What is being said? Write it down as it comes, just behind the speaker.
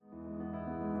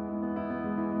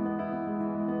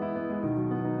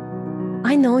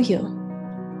I know you.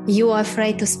 You are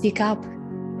afraid to speak up.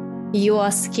 You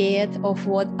are scared of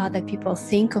what other people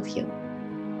think of you.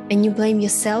 And you blame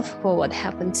yourself for what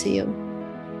happened to you.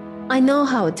 I know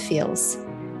how it feels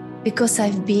because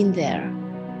I've been there.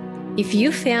 If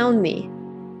you found me,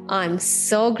 I'm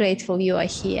so grateful you are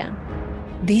here.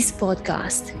 This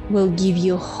podcast will give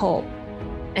you hope.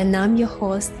 And I'm your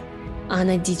host,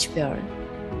 Anna Ditchburn.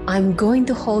 I'm going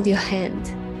to hold your hand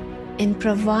and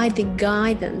provide the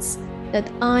guidance that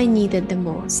I needed the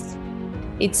most.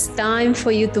 It's time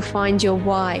for you to find your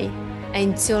why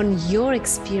and turn your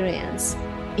experience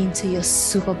into your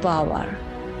superpower.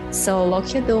 So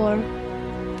lock your door,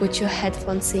 put your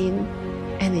headphones in,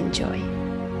 and enjoy.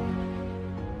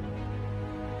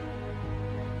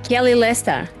 Kelly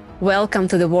Lester, welcome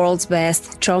to the world's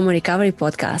best trauma recovery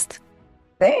podcast.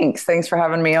 Thanks for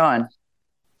having me on.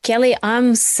 Kelly,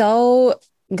 I'm so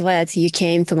glad you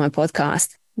came to my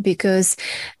podcast because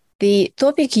the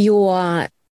topic you are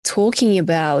talking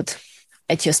about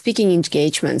at your speaking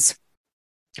engagements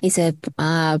is a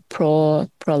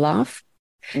pro-love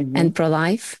and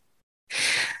pro-life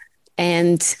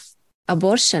and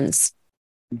abortions.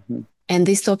 And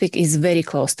this topic is very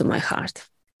close to my heart.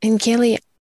 And Kelly,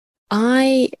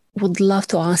 I would love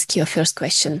to ask you a first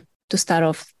question, to start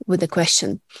off with a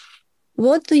question.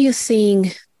 What do you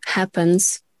think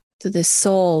happens to the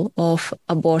soul of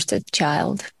aborted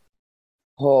child?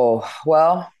 Oh,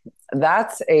 well,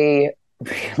 that's a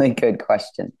really good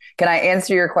question. Can I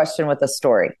answer your question with a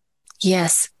story?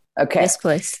 Yes. Okay. Yes,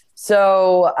 please.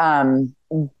 So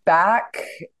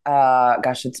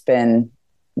it's been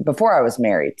before I was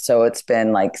married. So it's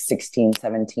been like 16,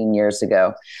 17 years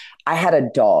ago. I had a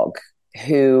dog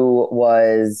who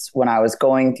was, when I was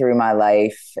going through my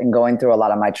life and going through a lot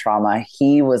of my trauma,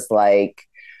 he was like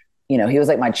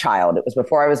my child. It was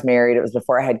before I was married. It was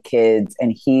before I had kids,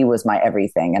 and he was my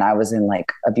everything. And I was in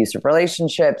like abusive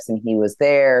relationships, and he was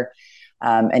there.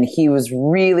 And he was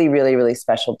really, really, really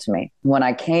special to me. When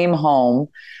I came home,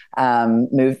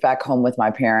 moved back home with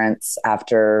my parents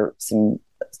after some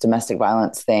domestic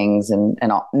violence things and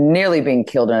nearly being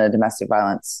killed in a domestic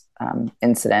violence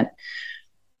incident,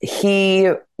 he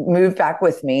moved back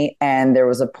with me. And there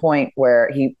was a point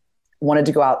where he wanted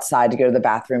to go outside to go to the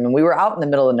bathroom. And we were out in the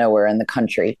middle of nowhere in the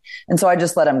country. And so I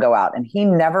just let him go out. And he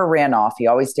never ran off. He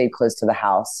always stayed close to the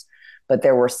house. But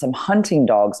there were some hunting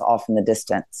dogs off in the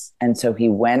distance. And so he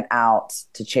went out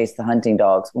to chase the hunting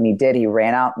dogs. When he did, he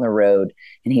ran out in the road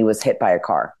and he was hit by a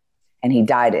car and he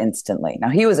died instantly. Now,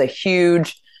 he was a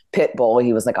huge pit bull.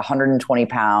 He was like 120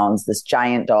 pounds. This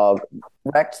giant dog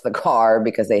wrecked the car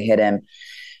because they hit him.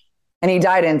 And he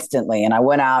died instantly. And I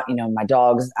went out, my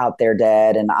dog's out there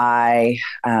dead. And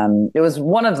it was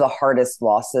one of the hardest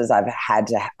losses I've had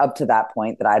to, up to that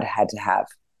point, that I'd had to have.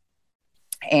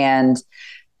 And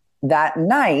that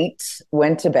night,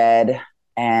 went to bed,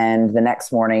 and the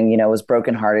next morning, was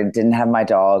brokenhearted, didn't have my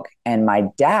dog. And my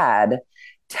dad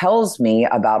tells me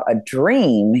about a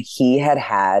dream he had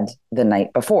the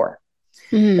night before,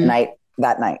 that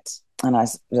night. And I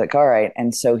was like, all right.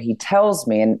 And so he tells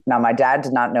me, and now my dad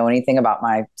did not know anything about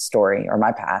my story or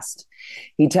my past.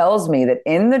 He tells me that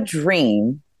in the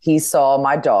dream, he saw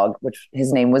my dog, which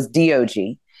his name was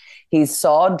DOG. He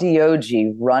saw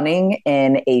DOG running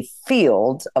in a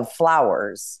field of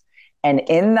flowers. And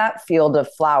in that field of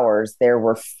flowers, there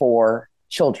were 4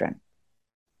 children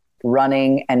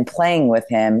running and playing with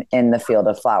him in the field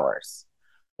of flowers.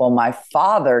 Well, my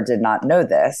father did not know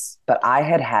this, but I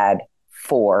had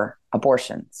 4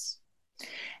 abortions.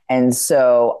 And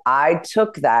so I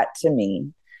took that to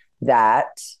mean that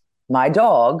my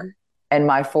dog and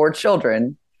my 4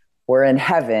 children were in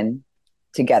heaven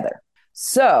together.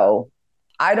 So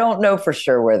I don't know for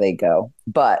sure where they go,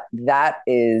 but that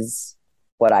is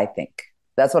what I think.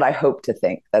 That's what I hope to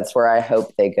think. That's where I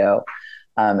hope they go.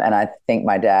 And I think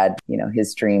my dad,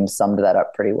 his dream summed that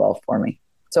up pretty well for me.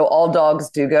 So all dogs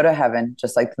do go to heaven,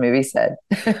 just like the movie said.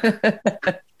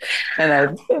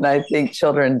 And I think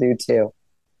children do too.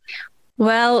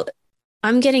 Well,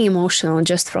 I'm getting emotional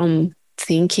just from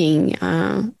thinking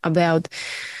about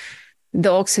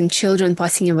dogs and children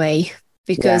passing away,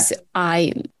 because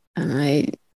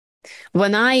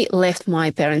when I left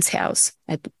my parents' house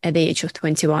at the age of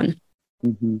 21,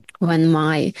 when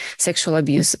my sexual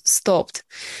abuse stopped,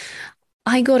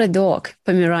 I got a dog,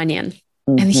 Pomeranian,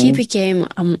 and he became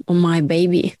my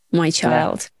baby, my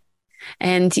child.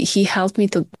 And he helped me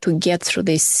to get through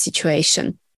this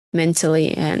situation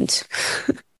mentally and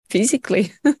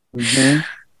physically.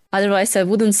 Otherwise, I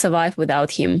wouldn't survive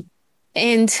without him.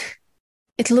 And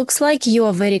it looks like you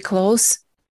are very close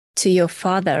to your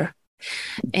father.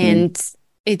 And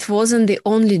it wasn't the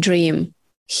only dream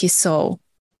he saw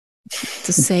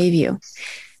to save you.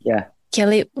 Yeah.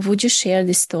 Kelly, would you share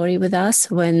this story with us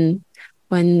when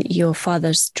your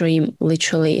father's dream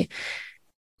literally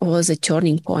was a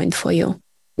turning point for you?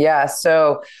 Yeah.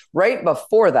 So right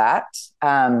before that,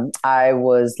 I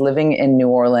was living in New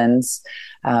Orleans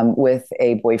with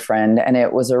a boyfriend, and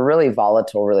it was a really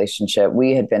volatile relationship.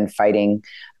 We had been fighting.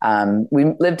 We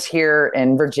lived here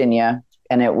in Virginia,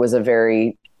 and it was a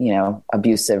very,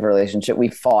 abusive relationship. We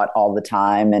fought all the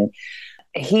time, and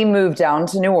he moved down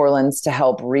to New Orleans to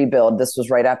help rebuild. This was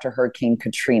right after Hurricane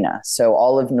Katrina. So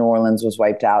all of New Orleans was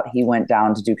wiped out. He went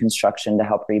down to do construction to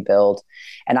help rebuild.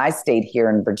 And I stayed here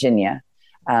in Virginia,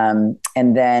 and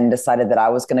then decided that I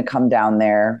was going to come down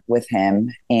there with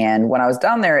him. And when I was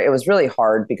down there, it was really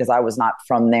hard because I was not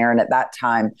from there. And at that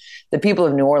time, the people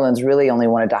of New Orleans really only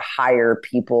wanted to hire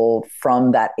people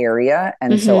from that area.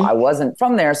 And so I wasn't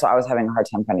from there. So I was having a hard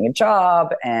time finding a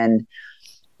job. And,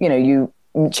 you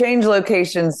change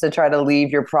locations to try to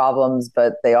leave your problems,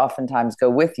 but they oftentimes go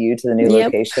with you to the new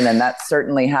location. And that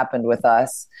certainly happened with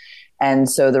us. And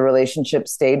so the relationship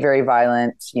stayed very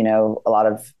violent, a lot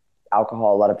of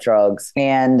alcohol, a lot of drugs.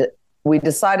 And we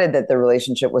decided that the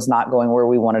relationship was not going where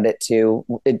we wanted it to.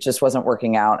 It just wasn't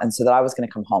working out. And so that I was going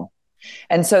to come home.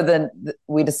 And so then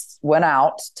we just went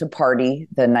out to party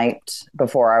the night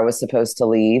before I was supposed to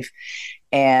leave,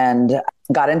 and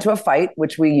got into a fight,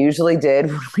 which we usually did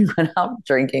when we went out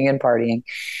drinking and partying.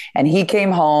 And he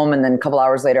came home, and then a couple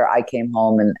hours later, I came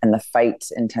home, and the fight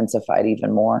intensified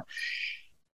even more.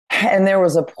 And there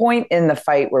was a point in the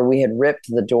fight where we had ripped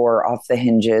the door off the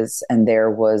hinges, and there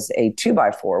was a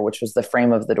 2x4, which was the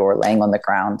frame of the door, laying on the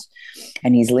ground.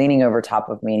 And he's leaning over top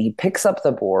of me, and he picks up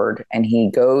the board, and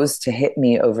he goes to hit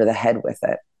me over the head with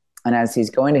it. And as he's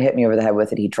going to hit me over the head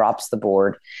with it, he drops the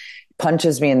board,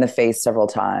 punches me in the face several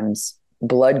times.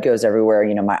 Blood goes everywhere.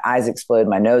 My eyes explode,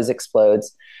 my nose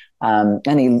explodes.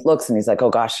 And he looks and he's like, oh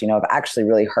gosh, I've actually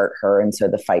really hurt her. And so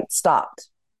the fight stopped.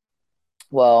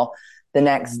 Well, the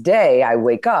next day I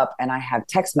wake up and I have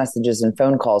text messages and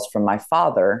phone calls from my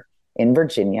father in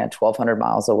Virginia, 1,200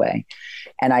 miles away.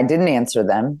 And I didn't answer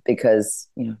them because,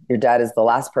 your dad is the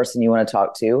last person you want to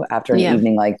talk to after an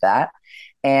evening like that.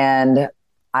 And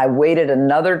I waited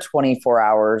another 24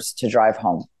 hours to drive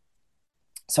home.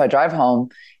 So I drive home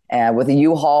with a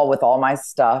U-Haul with all my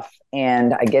stuff,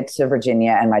 and I get to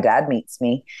Virginia, and my dad meets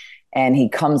me, and he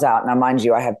comes out. Now, mind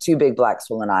you, I have two big black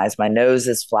swollen eyes. My nose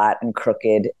is flat and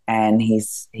crooked, and he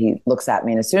looks at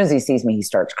me, and as soon as he sees me, he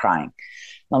starts crying.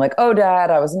 And I'm like, oh, Dad,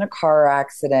 I was in a car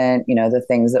accident, the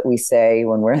things that we say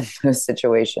when we're in those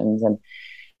situations.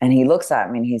 And he looks at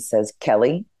me and he says,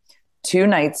 Kelly, 2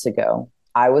 nights ago,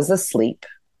 I was asleep,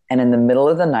 and in the middle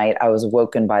of the night, I was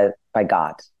woken by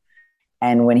God.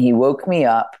 And when he woke me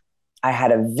up, I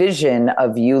had a vision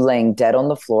of you laying dead on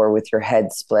the floor with your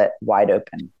head split wide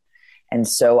open. And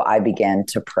so I began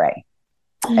to pray.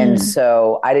 And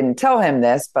so I didn't tell him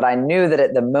this, but I knew that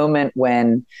at the moment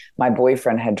when my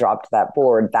boyfriend had dropped that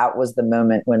board, that was the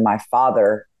moment when my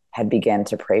father had began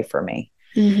to pray for me,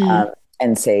 and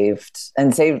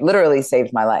literally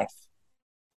saved my life.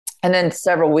 And then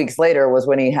several weeks later was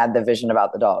when he had the vision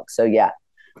about the dog. So yeah,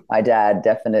 my dad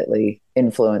definitely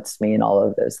influenced me in all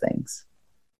of those things.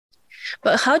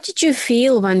 But how did you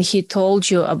feel when he told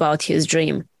you about his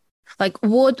dream? Like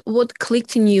what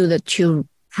clicked in you that you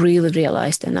really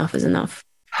realized enough is enough?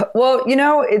 Well,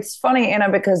 it's funny, Anna,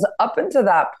 because up until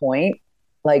that point,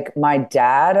 like my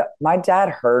dad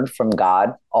heard from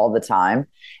God all the time.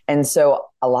 And so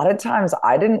a lot of times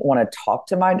I didn't want to talk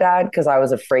to my dad because I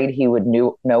was afraid he would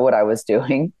know what I was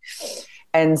doing.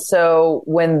 And so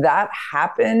when that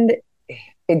happened,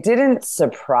 it didn't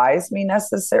surprise me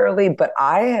necessarily, but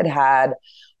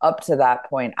up to that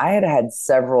point, I had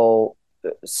several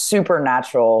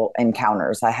supernatural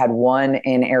encounters. I had one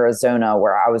in Arizona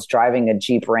where I was driving a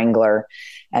Jeep Wrangler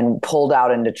and pulled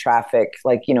out into traffic,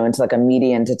 into like a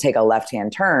median to take a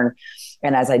left-hand turn.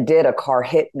 And as I did, a car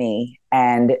hit me,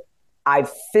 and I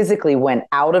physically went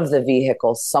out of the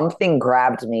vehicle. Something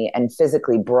grabbed me and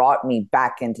physically brought me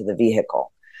back into the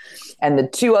vehicle. And the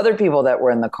 2 other people that were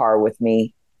in the car with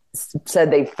me said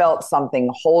they felt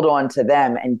something hold on to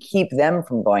them and keep them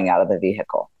from going out of the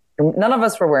vehicle. None of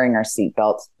us were wearing our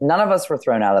seatbelts. None of us were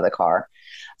thrown out of the car.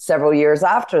 Several years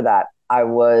after that, I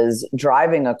was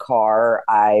driving a car.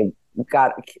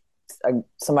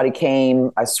 Somebody came,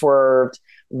 I swerved,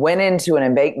 went into an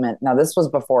embankment. Now, this was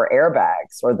before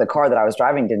airbags, or the car that I was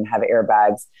driving didn't have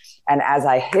airbags. And as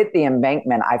I hit the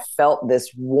embankment, I felt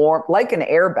this warm, like an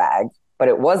airbag, but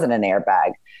it wasn't an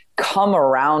airbag, come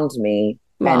around me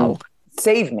and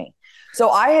save me. So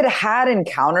I had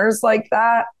encounters like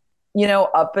that,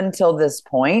 up until this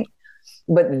point.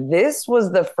 But this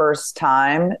was the first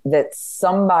time that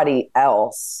somebody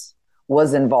else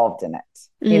was involved in it.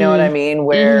 You know what I mean?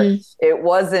 Where it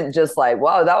wasn't just like,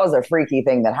 wow, that was a freaky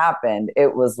thing that happened.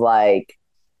 It was like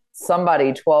somebody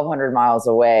 1,200 miles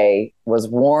away was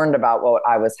warned about what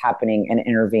I was happening and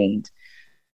intervened.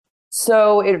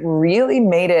 So it really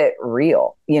made it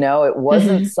real. It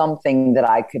wasn't something that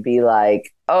I could be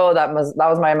like, oh, that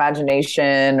was my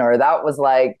imagination, or that was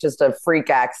like just a freak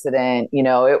accident.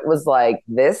 It was like,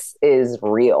 this is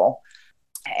real.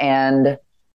 And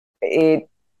it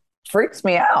freaks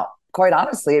me out. Quite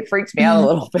honestly, it freaks me out a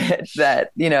little bit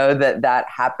that, that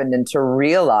happened, and to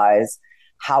realize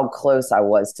how close I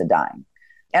was to dying.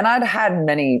 And I'd had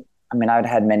many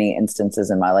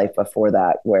instances in my life before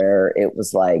that where it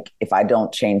was like, if I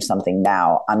don't change something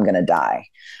now, I'm going to die.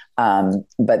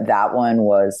 But that one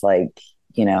was like,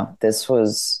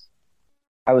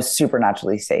 I was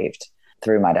supernaturally saved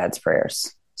through my dad's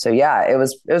prayers. So yeah, it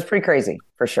was pretty crazy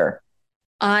for sure.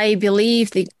 I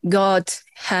believe that God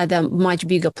had a much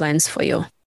bigger plans for you.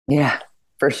 Yeah,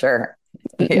 for sure.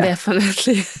 Yeah.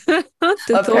 Definitely.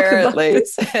 Apparently.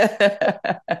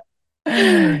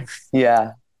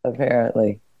 Yeah,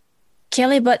 apparently.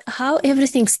 Kelly, but how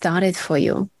everything started for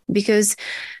you? Because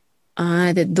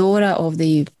the daughter of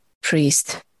the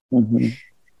priest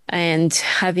and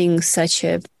having such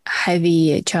a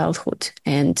heavy childhood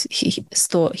and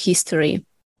history.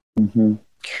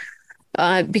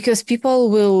 Because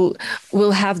people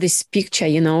will have this picture,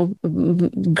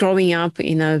 growing up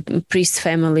in a priest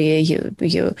family, you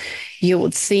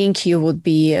would think you would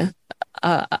be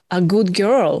a good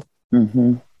girl.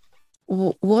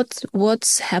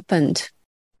 What's happened?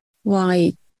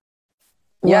 Why?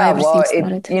 Yeah, well,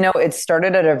 it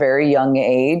started at a very young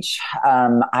age.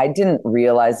 I didn't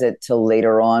realize it till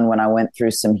later on when I went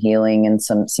through some healing and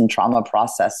some trauma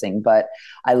processing. But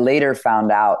I later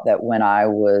found out that when I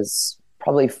was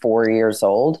probably 4 years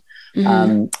old,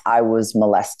 I was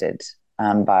molested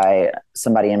by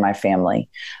somebody in my family,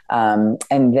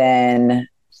 and then.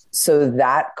 So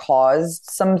that caused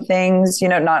some things,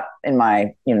 not in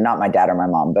my, not my dad or my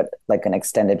mom, but like an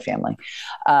extended family.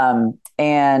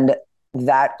 And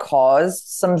that caused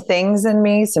some things in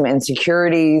me, some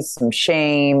insecurities, some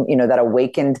shame, that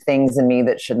awakened things in me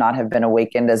that should not have been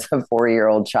awakened as a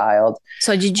 4-year-old child.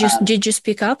 So did you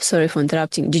speak up? Sorry for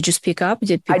interrupting. Did you speak up?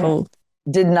 Did people? I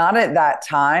did not at that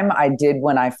time. I did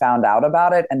when I found out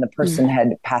about it and the person had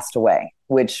passed away,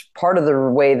 which part of the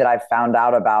way that I found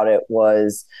out about it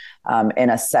was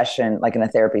in a session, like in a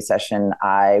therapy session,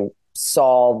 I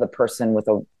saw the person with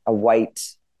a white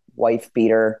wife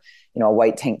beater, a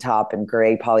white tank top and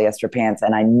gray polyester pants,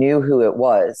 and I knew who it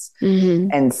was.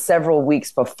 And several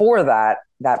weeks before that,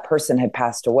 that person had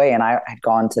passed away and I had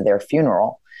gone to their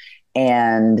funeral,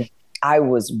 and I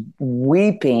was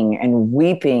weeping and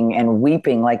weeping and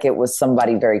weeping like it was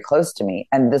somebody very close to me.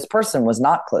 And this person was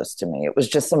not close to me. It was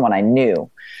just someone I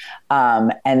knew.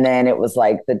 And then it was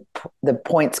like the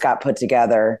points got put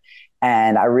together,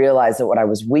 and I realized that what I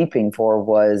was weeping for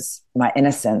was my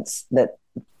innocence that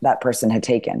person had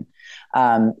taken.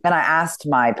 And I asked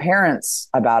my parents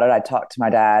about it. I talked to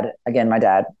my dad,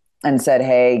 and said,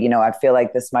 hey, I feel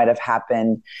like this might have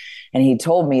happened. And he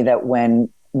told me that when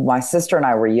my sister and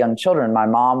I were young children, my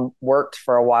mom worked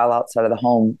for a while outside of the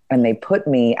home, and they put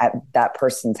me at that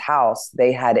person's house.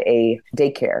 They had a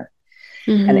daycare,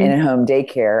 an in-home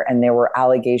daycare, and there were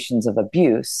allegations of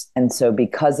abuse. And so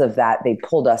because of that, they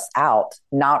pulled us out,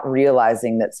 not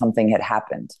realizing that something had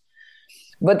happened.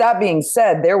 But that being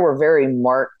said, there was very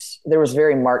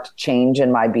marked change in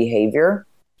my behavior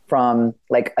from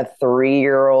like a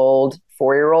 3-year-old,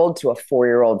 4-year-old to a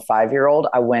 4-year-old, 5-year-old.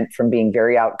 I went from being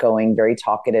very outgoing, very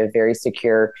talkative, very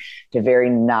secure, to very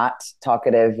not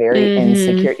talkative, very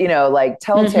insecure, like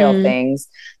telltale things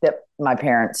that my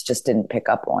parents just didn't pick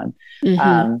up on.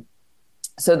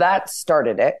 So that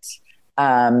started it.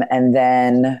 And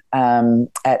then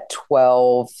at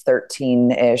 12,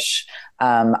 13-ish,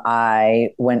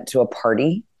 I went to a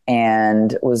party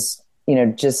and was,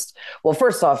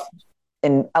 first off,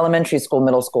 in elementary school,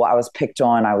 middle school, I was picked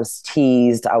on, I was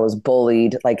teased, I was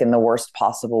bullied, like in the worst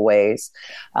possible ways.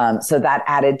 So that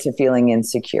added to feeling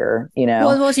insecure,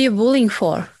 What was you bullying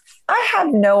for? I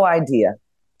have no idea.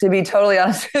 To be totally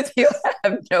honest with you, I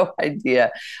have no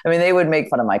idea. I mean, they would make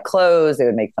fun of my clothes. They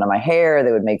would make fun of my hair.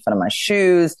 They would make fun of my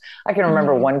shoes. I can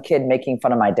remember one kid making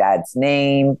fun of my dad's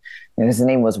name. His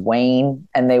name was Wayne,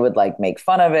 and they would like make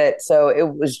fun of it. So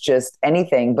it was just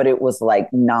anything, but it was like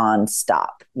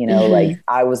nonstop, like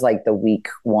I was like the weak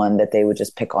one that they would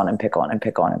just pick on and pick on and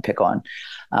pick on and pick on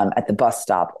at the bus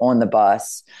stop, on the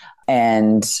bus.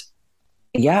 And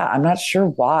Yeah, I'm not sure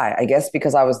why. I guess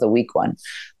because I was the weak one.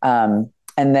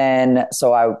 And then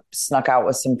so I snuck out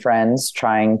with some friends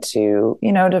trying to,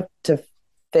 to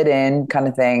fit in kind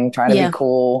of thing, trying to be Yeah.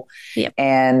 cool. Yeah.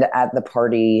 And at the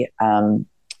party,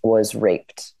 was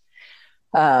raped,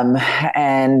 um,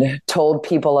 and told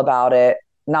people about it.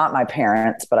 Not my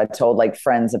parents, but I told like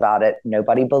friends about it.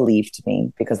 Nobody believed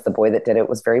me because the boy that did it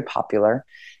was very popular.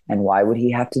 And why would he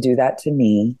have to do that to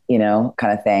me?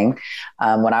 Kind of thing.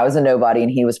 When I was a nobody and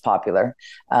he was popular,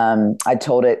 I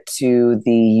told it to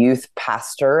the youth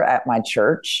pastor at my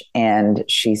church. And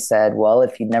she said, well,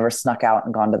 if you'd never snuck out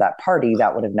and gone to that party,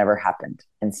 that would have never happened.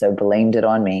 And so blamed it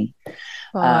on me.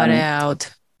 Far Um,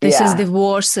 out. This is yeah.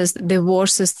 the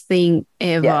worstest thing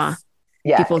ever Yes.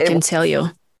 Yeah. people can tell you.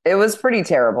 It was pretty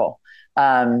terrible.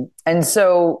 And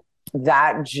so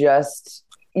that just,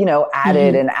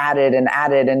 added Mm-hmm. and added and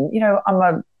added. And,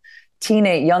 I'm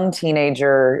a young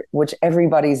teenager, which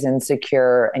everybody's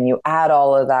insecure, and you add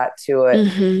all of that to it.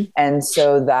 Mm-hmm. And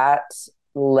so that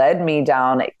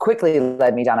it quickly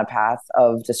led me down a path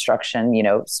of destruction.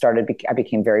 I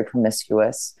became very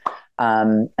promiscuous.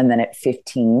 And then at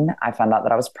 15, I found out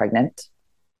that I was pregnant.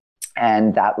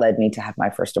 And that led me to have my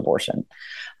first abortion.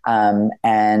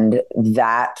 And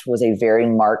that was a very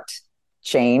marked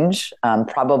change,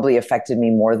 probably affected me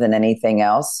more than anything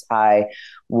else. I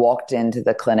walked into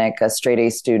the clinic, a straight A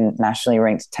student, nationally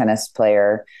ranked tennis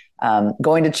player,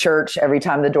 going to church every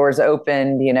time the doors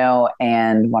opened,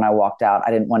 and when I walked out,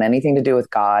 I didn't want anything to do with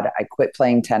God. I quit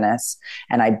playing tennis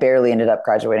and I barely ended up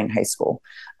graduating high school.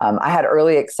 I had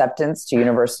early acceptance to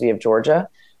University of Georgia.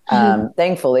 Mm-hmm.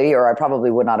 Thankfully, or I probably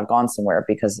would not have gone somewhere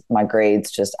because my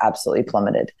grades just absolutely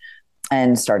plummeted,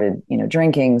 and started,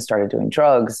 drinking, started doing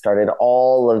drugs, started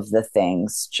all of the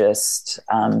things just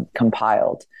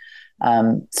compiled.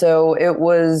 So it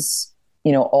was,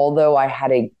 although I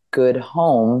had a good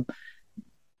home,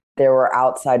 there were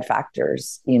outside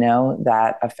factors,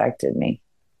 that affected me.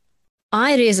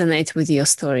 I resonate with your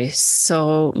story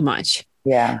so much.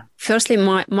 Yeah. Firstly,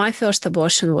 my first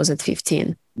abortion was at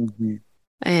 15. Mm-hmm.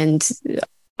 And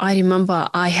I remember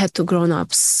I had to grow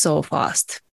up so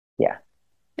fast. Yeah.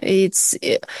 It's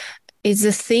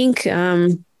a thing.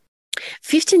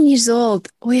 15 years old,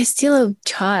 we're still a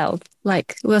child.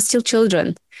 Like we're still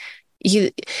children.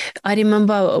 I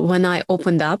remember when I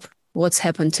opened up, what's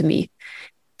happened to me.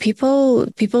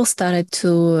 People started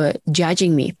to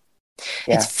judging me. At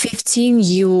Yeah. 15,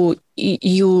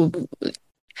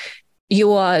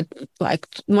 you are like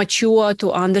mature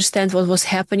to understand what was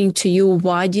happening to you.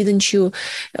 Why didn't you,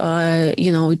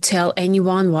 tell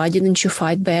anyone? Why didn't you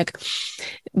fight back?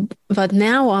 But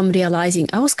now I'm realizing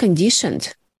I was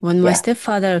conditioned when my Yeah.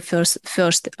 stepfather first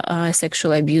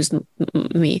sexually abused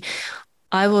me.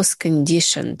 I was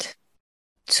conditioned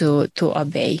to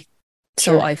obey,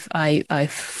 so Sure. I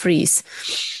freeze.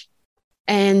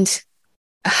 And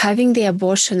having the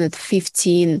abortion at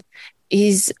 15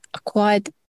 is a quite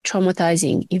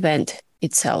traumatizing event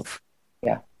itself.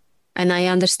 Yeah. And I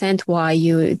understand why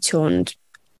you turned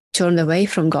away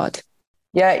from God.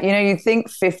 Yeah, you think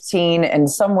 15, in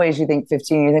some ways you think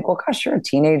 15, you think, well, gosh, you're a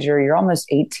teenager, you're almost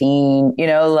 18,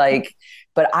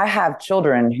 but I have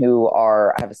children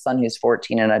I have a son who's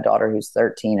 14 and a daughter who's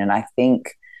 13. And I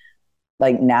think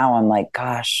like now I'm like,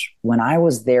 gosh, when I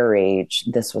was their age,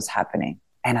 this was happening.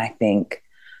 And I think,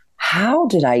 how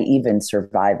did I even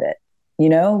survive it?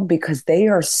 Because they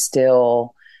are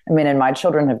still, and my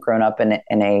children have grown up in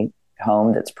a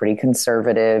home that's pretty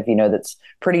conservative, that's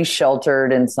pretty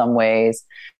sheltered in some ways.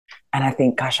 And I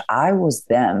think, gosh, I was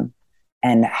them.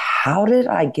 And how did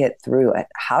I get through it?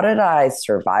 How did I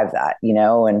survive that?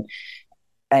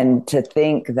 And to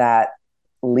think that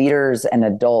leaders and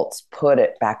adults put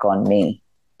it back on me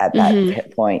at that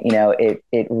Mm-hmm. point,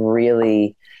 it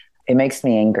really, it makes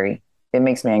me angry. It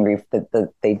makes me angry that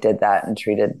they did that and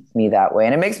treated me that way.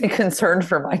 And it makes me concerned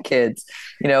for my kids,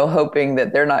 hoping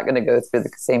that they're not going to go through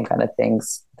the same kind of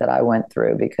things that I went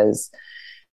through, because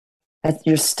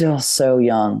you're still so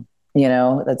young,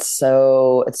 it's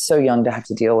so young to have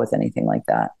to deal with anything like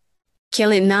that.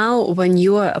 Kelly, now when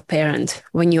you are a parent,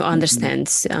 when you Mm-hmm.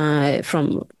 understand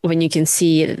from when you can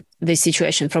see the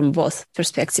situation from both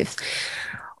perspectives,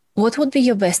 what would be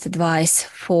your best advice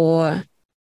for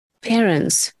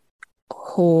parents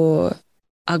who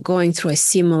are going through a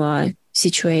similar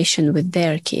situation with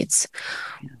their kids?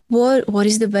 What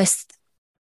is the best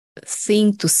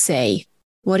thing to say?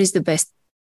 What is the best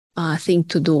thing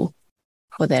to do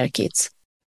for their kids?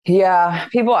 Yeah,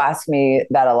 people ask me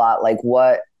that a lot, like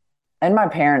and my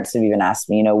parents have even asked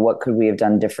me, what could we have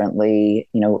done differently?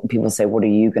 People say, what are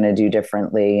you going to do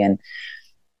differently? And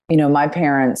My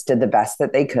parents did the best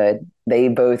that they could. They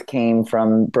both came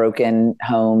from broken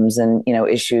homes and,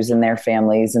 issues in their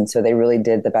families. And so they really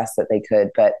did the best that they could.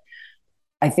 But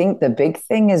I think the big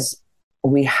thing is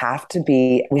we have to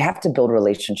build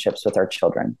relationships with our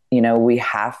children. I don't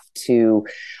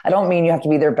mean you have to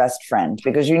be their best friend,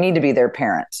 because you need to be their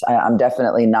parent. I'm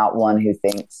definitely not one who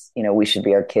thinks, we should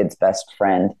be our kids' best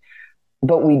friend.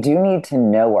 But we do need to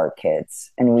know our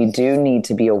kids, and we do need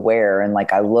to be aware. And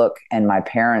like, I look, and my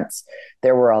parents,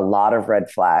 there were a lot of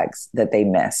red flags that they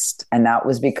missed. And that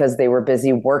was because they were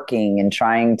busy working and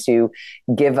trying to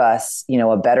give us,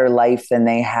 a better life than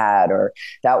they had. Or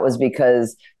that was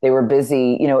because they were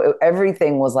busy,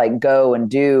 everything was like go and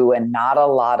do, and not a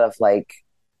lot of like,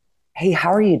 hey,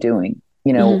 how are you doing?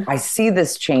 I see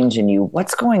this change in you.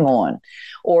 What's going on?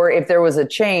 Or if there was a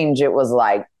change, it was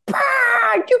like,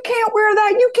 you can't wear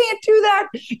that. You can't do that.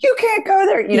 You can't go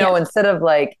there. Instead of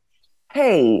like,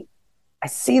 hey, I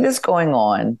see this going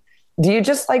on. Do you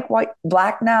just like white,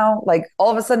 black now? Like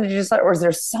all of a sudden, or is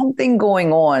there something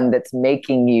going on that's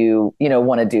making you,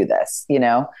 want to do this,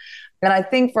 And I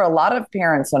think for a lot of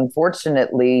parents,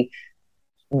 unfortunately,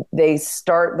 they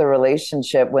start the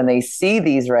relationship when they see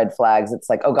these red flags. It's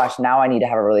like, oh gosh, now I need to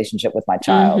have a relationship with my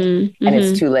child. And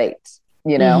it's too late.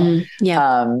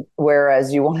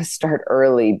 Whereas you want to start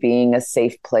early, being a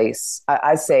safe place.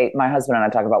 I say, my husband and I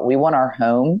talk about, we want our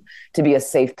home to be a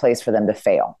safe place for them to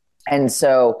fail. And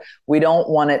so we don't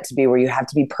want it to be where you have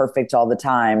to be perfect all the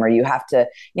time, or you have to,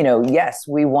 yes,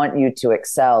 we want you to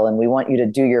excel and we want you to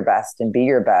do your best and be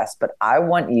your best, but I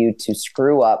want you to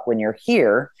screw up when you're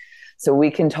here, so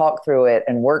we can talk through it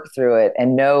and work through it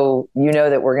and know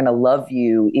that we're going to love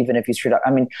you even if you screwed up. I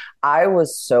mean, I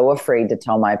was so afraid to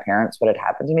tell my parents what had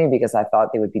happened to me because I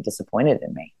thought they would be disappointed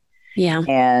in me. Yeah.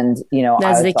 And,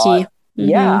 that's the key.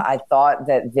 Yeah, I thought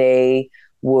that they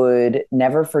would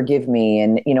never forgive me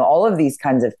and, all of these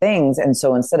kinds of things. And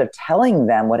so instead of telling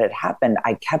them what had happened,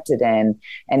 I kept it in,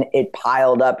 and it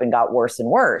piled up and got worse and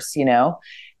worse,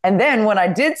 And then when I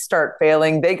did start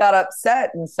failing, they got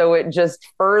upset. And so it just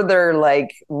further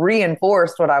like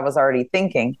reinforced what I was already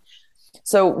thinking.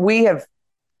 So we have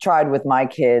tried with our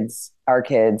kids,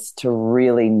 to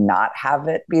really not have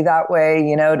it be that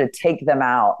way, to take them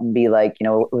out and be like,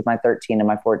 with my 13 and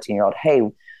my 14-year-old, hey,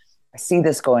 I see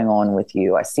this going on with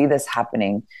you. I see this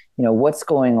happening. What's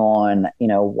going on?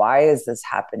 Why is this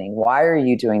happening? Why are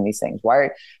you doing these things?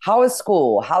 How is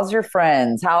school? How's your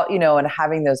friends? And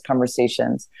having those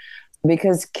conversations,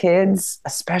 because kids,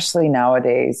 especially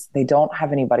nowadays, they don't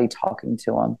have anybody talking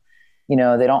to them.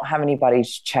 They don't have anybody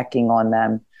checking on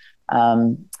them.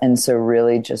 And so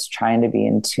really just trying to be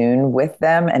in tune with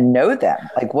them and know them.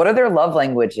 Like, what are their love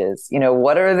languages?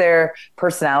 What are their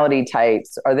personality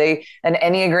types? Are they an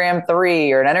Enneagram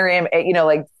 3 or an Enneagram 8?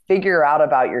 Like, figure out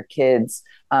about your kids,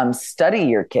 study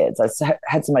your kids. I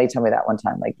had somebody tell me that one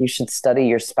time, like, you should study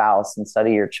your spouse and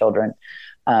study your children,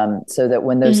 so that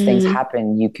when those things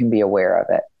happen, you can be aware of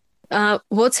it.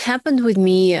 What's happened with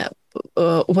me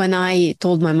when I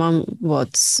told my mom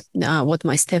what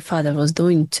my stepfather was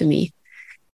doing to me,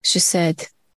 she said,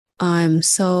 I'm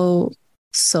so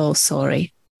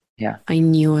sorry. Yeah. I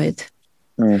knew it.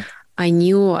 I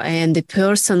knew. And the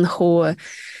person who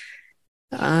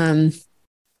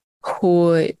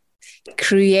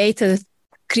created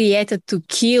to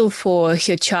kill for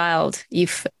her child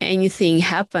if anything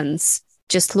happens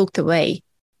just looked away.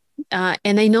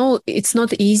 And I know it's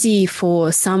not easy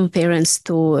for some parents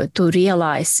to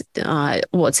realize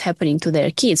what's happening to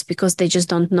their kids, because they just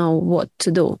don't know what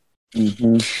to do.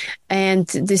 And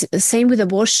the same with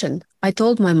abortion. I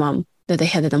told my mom that I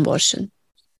had an abortion,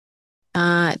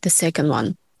 the second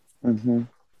one,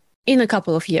 in a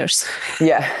couple of years.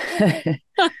 Yeah.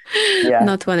 Yeah.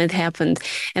 Not when it happened.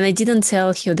 And I didn't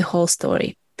tell her the whole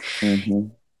story.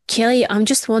 Kelly, I'm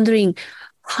just wondering,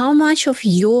 how much of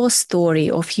your story,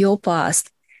 of your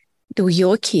past, do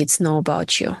your kids know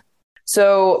about you?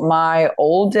 So my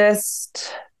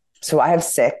oldest, I have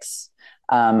 6.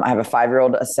 I have a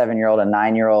 5-year-old, a 7-year-old, a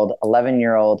 9-year-old,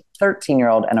 11-year-old,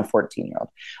 13-year-old, and a 14-year-old.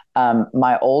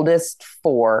 My oldest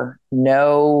 4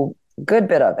 know a good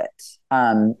bit of it.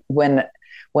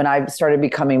 When I started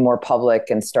becoming more public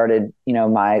and started,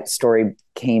 my story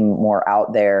came more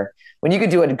out there. When you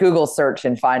could do a Google search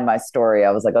and find my story,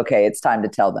 I was like, okay, it's time to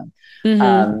tell them.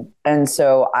 And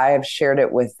so I have shared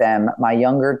it with them. My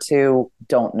younger 2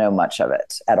 don't know much of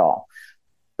it at all.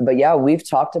 But yeah, we've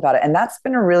talked about it. And that's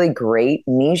been a really great,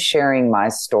 me sharing my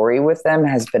story with them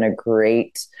has been a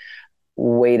great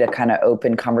way to kind of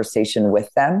open conversation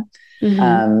with them,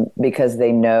 because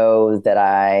they know that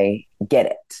I get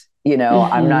it. I'm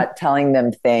Mm-hmm. not telling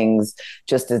them things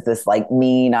just as this like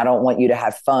mean, I don't want you to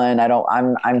have fun.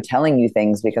 I'm telling you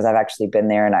things because I've actually been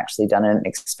there and actually done it and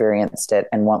experienced it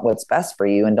and want what's best for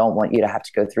you and don't want you to have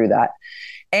to go through that.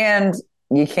 And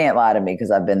you can't lie to me because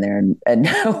I've been there and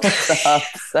know what's up.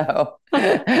 So,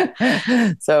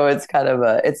 so it's kind of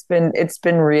it's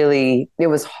been really, it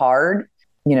was hard,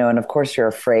 and of course you're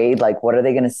afraid, like, what are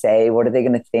they going to say? What are they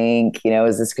going to think?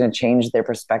 Is this going to change their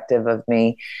perspective of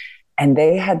me? And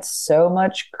they had so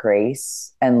much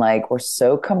grace and like were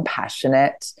so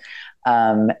compassionate.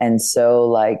 And so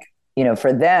like,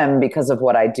 for them, because of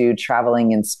what I do,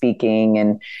 traveling and speaking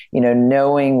and,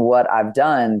 knowing what I've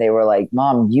done, they were like,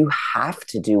 Mom, you have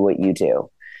to do what you do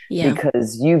Yeah.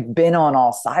 because you've been on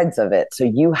all sides of it. So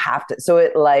you have to. So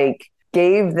it like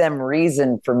gave them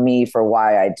reason for me for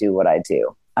why I do what I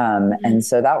do. And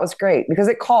so that was great because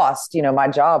it cost, my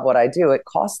job, what I do, it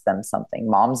cost them something.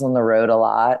 Mom's on the road a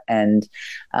lot. And,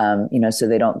 so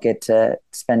they don't get to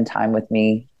spend time with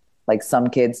me like some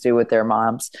kids do with their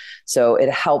moms. So it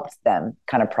helped them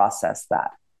kind of process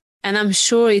that. And I'm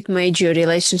sure it made your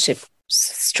relationship Yes.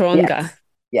 stronger,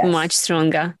 much Yes.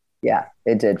 stronger. Yeah,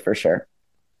 it did for sure.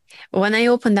 When I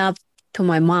opened up to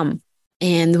my mom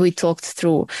and we talked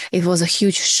through, it was a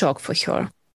huge shock for her.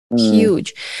 Mm,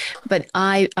 Huge. But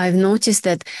I've noticed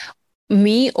that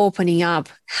me opening up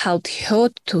helped her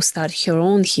to start her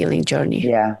own healing journey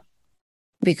yeah.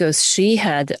 because she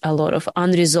had a lot of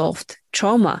unresolved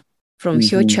trauma from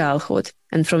her Mm-hmm. childhood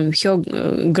and from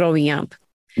her growing up.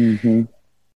 Mm-hmm.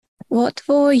 What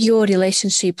were your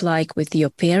relationship like with your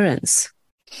parents?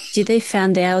 Did they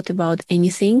find out about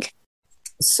anything?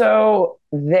 So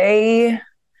I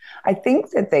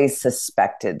think that they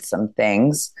suspected some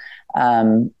things,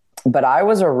 but I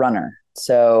was a runner.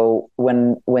 So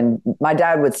when my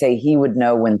dad would say he would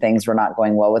know when things were not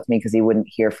going well with me because he wouldn't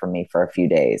hear from me for a few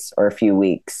days or a few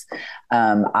weeks.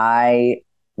 I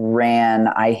ran,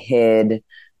 I hid,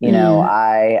 Mm.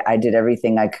 I did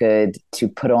everything I could to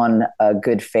put on a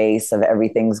good face of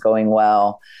everything's going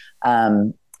well.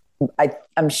 Um,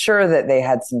 I'm sure that they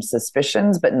had some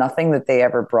suspicions, but nothing that they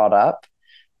ever brought up.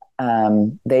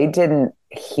 They didn't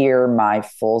hear my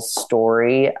full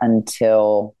story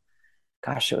until,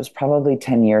 gosh, it was probably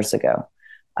 10 years ago.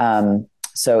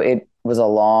 So it was a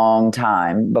long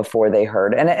time before they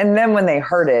heard. And then when they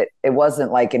heard it, it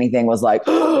wasn't like anything was like,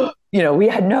 we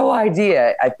had no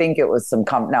idea. I think it was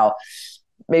now,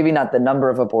 maybe not the number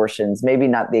of abortions, maybe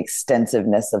not the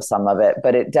extensiveness of some of it,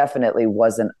 but it definitely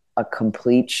wasn't a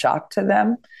complete shock to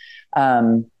them.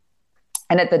 Um,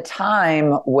 and at the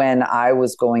time when I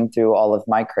was going through all of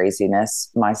my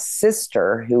craziness, my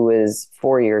sister, who is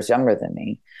 4 years younger than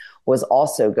me, was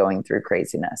also going through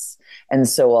craziness. And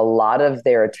so a lot of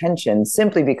their attention,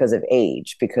 simply because of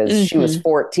age, because she was Mm-hmm.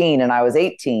 14 and I was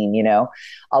 18,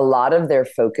 a lot of their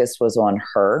focus was on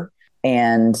her.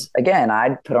 And again,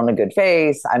 I'd put on a good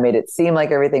face. I made it seem like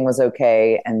everything was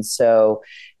okay. And so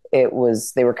they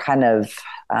were kind of,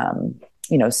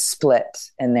 split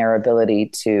in their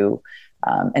ability to,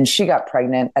 and she got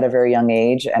pregnant at a very young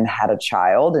age and had a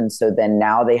child. And so then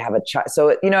now they have a child.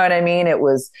 So, you know what I mean? She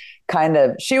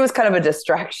was kind of a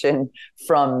distraction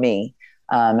from me,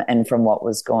 and from what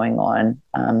was going on.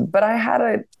 But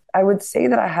I would say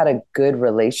that I had a good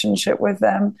relationship with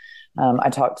them. I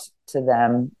talked to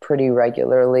them pretty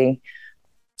regularly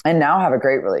and now have a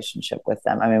great relationship with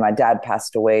them. I mean, my dad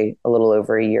passed away a little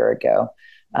over a year ago.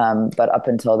 But up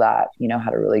until that,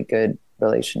 had a really good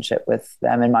relationship with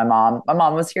them. And my mom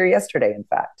was here yesterday, in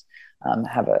fact.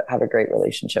 Have a great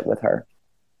relationship with her.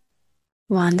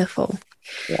 Wonderful.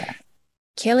 Yeah.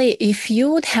 Kelly, if you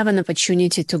would have an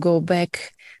opportunity to go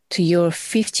back to your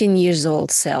 15 years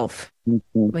old self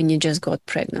Mm-hmm. when you just got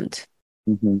pregnant,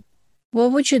 Mm-hmm.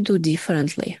 what would you do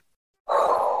differently?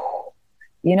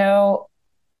 You know,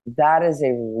 that is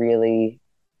a really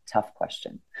tough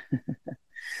question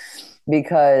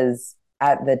because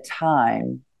at the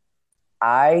time,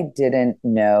 I didn't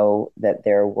know that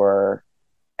there were,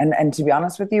 and to be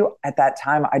honest with you, at that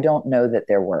time, I don't know that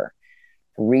there were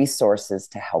resources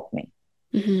to help me.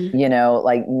 Mm-hmm.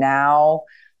 Like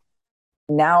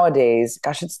nowadays,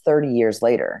 gosh, it's 30 years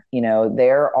later,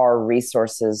 there are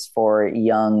resources for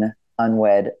young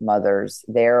unwed mothers.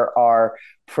 There are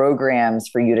programs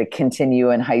for you to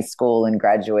continue in high school and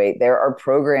graduate. There are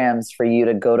programs for you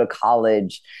to go to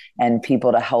college and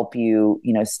people to help you,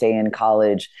 stay in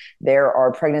college. There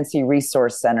are pregnancy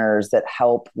resource centers that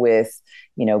help with,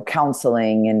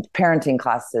 counseling and parenting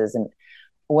classes. And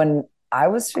when I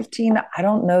was 15, I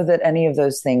don't know that any of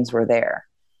those things were there.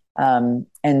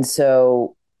 And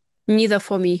so, Neither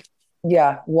for me.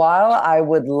 yeah, while I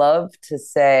would love to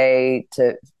say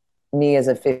to me as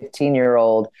a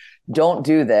 15-year-old, don't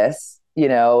do this.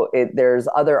 There's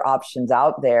other options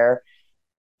out there.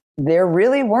 There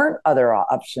really weren't other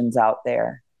options out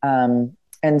there. And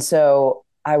so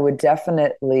I would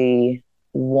definitely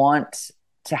want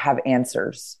to have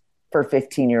answers for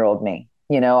 15-year-old me.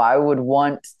 I would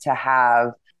want to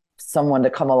have someone to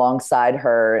come alongside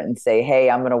her and say, hey,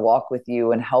 I'm going to walk with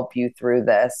you and help you through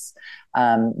this,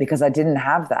 because I didn't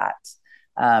have that.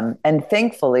 And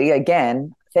thankfully,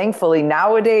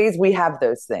 nowadays we have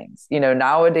those things.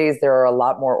 Nowadays there are a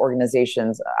lot more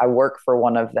organizations. I work for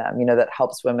one of them, that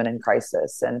helps women in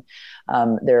crisis. And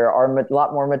there are a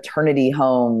lot more maternity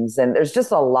homes, and there's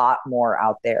just a lot more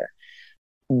out there.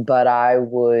 But I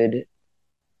would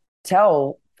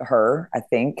tell her, I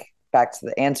think, back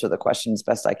to answer the question as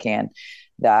best I can,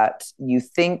 that you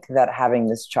think that having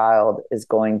this child is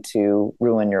going to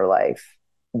ruin your life,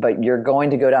 but you're going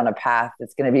to go down a path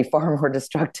that's going to be far more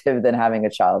destructive than having a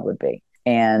child would be.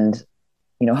 And,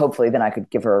 hopefully then I could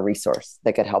give her a resource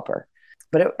that could help her.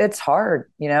 But it's hard,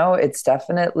 it's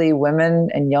definitely women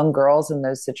and young girls in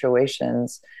those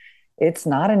situations. It's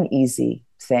not an easy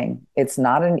thing. It's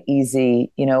not an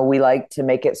easy, we like to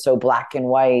make it so black and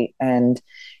white, and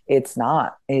it's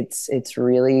not. It's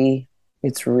really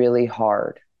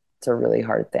hard. It's a really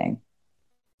hard thing.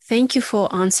 Thank you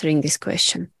for answering this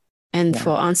question and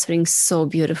for answering so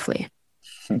beautifully.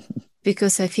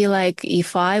 Because I feel like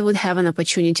if I would have an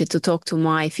opportunity to talk to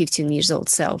my 15 years old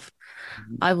self,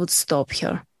 I would stop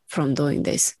her from doing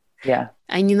this. Yeah.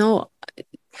 And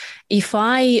if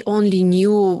I only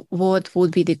knew what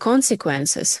would be the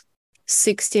consequences,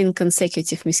 16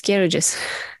 consecutive miscarriages,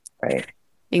 right,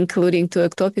 including 2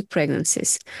 ectopic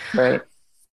pregnancies, right,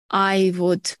 I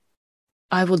would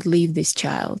leave this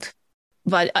child.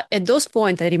 But at those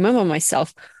points, I remember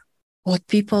myself, what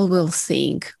people will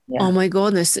think. Yeah. Oh my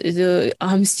goodness,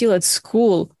 I'm still at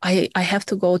school. I have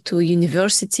to go to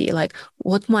university. Like,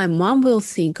 what my mom will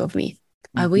think of me.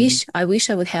 Mm-hmm. I wish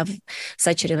I would have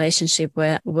such a relationship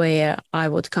where I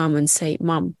would come and say,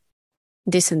 Mom,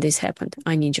 this and this happened.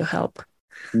 I need your help.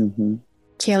 Mm-hmm.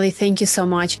 Kelly, thank you so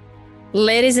much.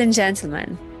 Ladies and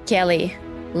gentlemen, Kelly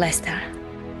Lester.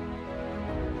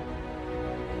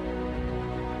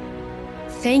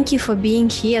 Thank you for being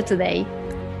here today.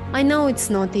 I know it's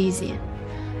not easy.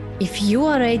 If you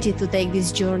are ready to take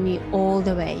this journey all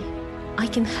the way, I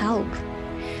can help.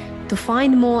 To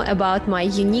find more about my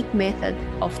unique method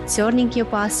of turning your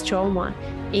past trauma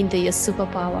into your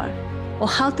superpower, or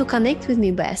how to connect with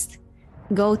me best,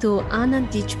 go to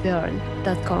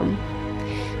annaditchburn.com.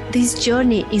 This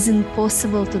journey isn't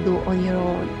possible to do on your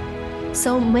own.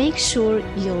 So make sure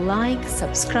you like,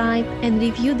 subscribe, and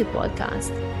review the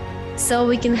podcast so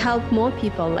we can help more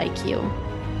people like you.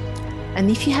 And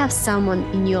if you have someone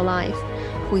in your life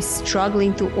who is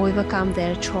struggling to overcome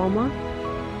their trauma,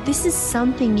 this is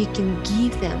something you can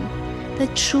give them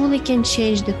that truly can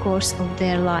change the course of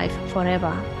their life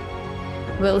forever.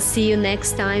 We'll see you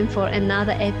next time for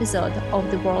another episode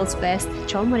of the world's best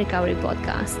trauma recovery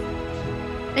podcast.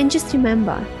 And just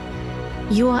remember,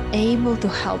 you are able to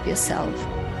help yourself,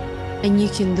 and you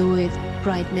can do it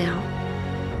right now.